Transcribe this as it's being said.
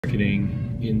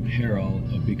Marketing in peril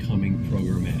of becoming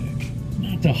programmatic.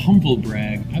 Not to humble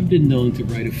brag, I've been known to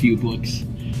write a few books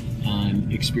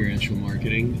on experiential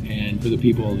marketing, and for the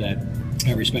people that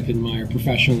I respect and admire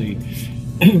professionally,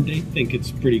 they think it's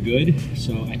pretty good.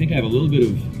 So I think I have a little bit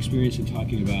of experience in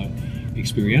talking about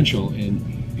experiential,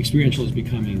 and experiential is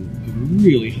becoming a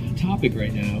really hot topic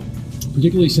right now,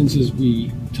 particularly since as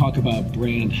we talk about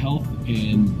brand health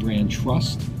and brand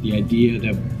trust, the idea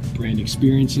that brand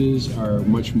experiences are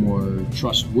much more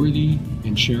trustworthy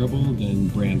and shareable than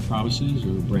brand promises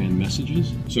or brand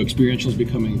messages. So experiential is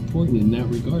becoming important in that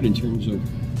regard in terms of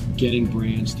getting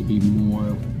brands to be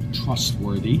more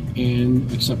trustworthy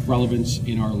and accept relevance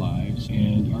in our lives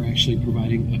and are actually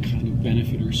providing a kind of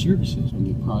benefit or services from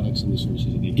the products and the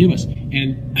services that they give us.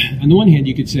 And on the one hand,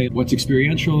 you could say, what's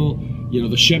experiential? You know,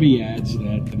 the Chevy ads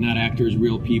that not actors,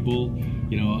 real people,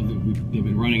 you know, they've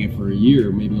been running it for a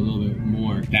year, maybe a little bit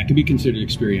more. That could be considered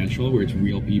experiential, where it's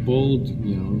real people,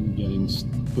 you know, getting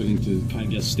put into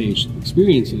kind of staged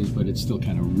experiences, but it's still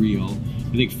kind of real.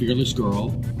 I think Fearless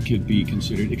Girl could be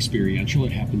considered experiential.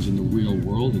 It happens in the real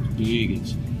world. It's big,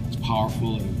 it's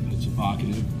powerful, it's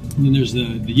evocative. And then there's the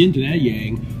yin to that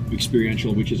yang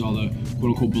experiential, which is all the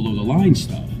quote-unquote below-the-line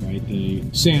stuff, right? The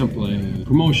sampling,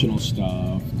 promotional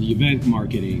stuff, the event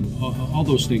marketing, all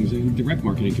those things. And direct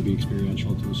marketing could be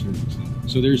experiential to a certain extent.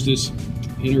 So there's this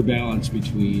inner balance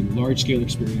between large-scale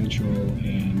experiential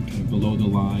and kind of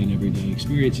below-the-line everyday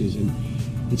experiences. And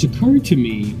it's occurred to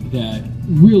me that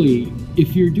really,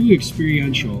 if you're doing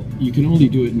experiential, you can only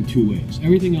do it in two ways.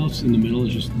 Everything else in the middle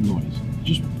is just noise,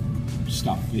 just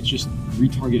stuff. It's just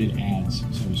retargeted ads,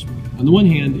 so to speak. On the one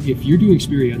hand, if you're doing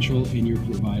experiential and you're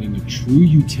providing a true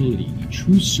utility, a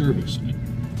true service,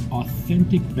 an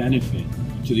authentic benefit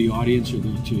to the audience or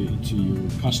to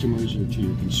your customers or to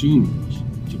your consumers,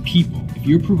 to people, if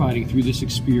you're providing through this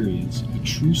experience a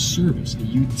true service, a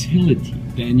utility,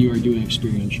 then you are doing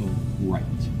experiential right.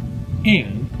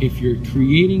 And if you're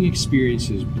creating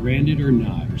experiences, branded or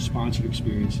not, or sponsored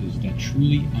experiences that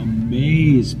truly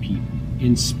amaze people,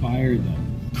 inspire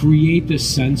them, create this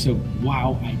sense of,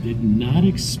 wow, I did not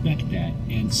expect that,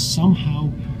 and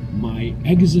somehow my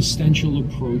existential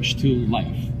approach to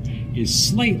life is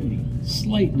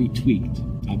slightly tweaked.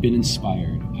 I've been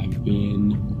inspired. I've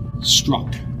been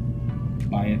struck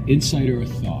by an insight or a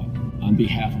thought on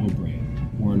behalf of a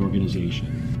brand or an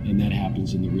organization, and that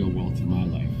happens in the real world in my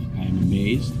life. I am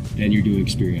amazed. Then you're doing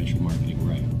experiential marketing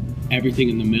right. Everything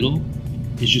in the middle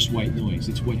is just white noise.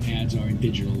 It's what ads are in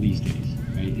digital these days,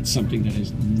 right? It's something that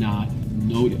is not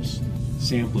noticed.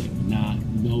 Sampling, not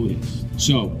noticed.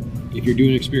 So if you're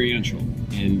doing experiential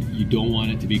and you don't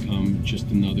want it to become just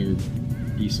another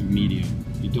piece of media,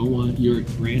 you don't want your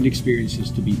brand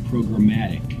experiences to be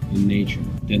programmatic in nature,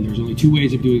 then there's only two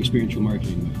ways of doing experiential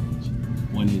marketing, my friends.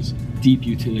 One is deep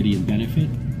utility and benefit.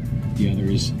 The other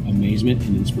is amazement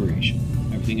and inspiration.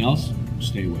 Everything else,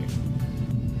 stay away from.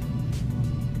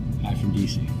 Hi from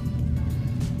DC.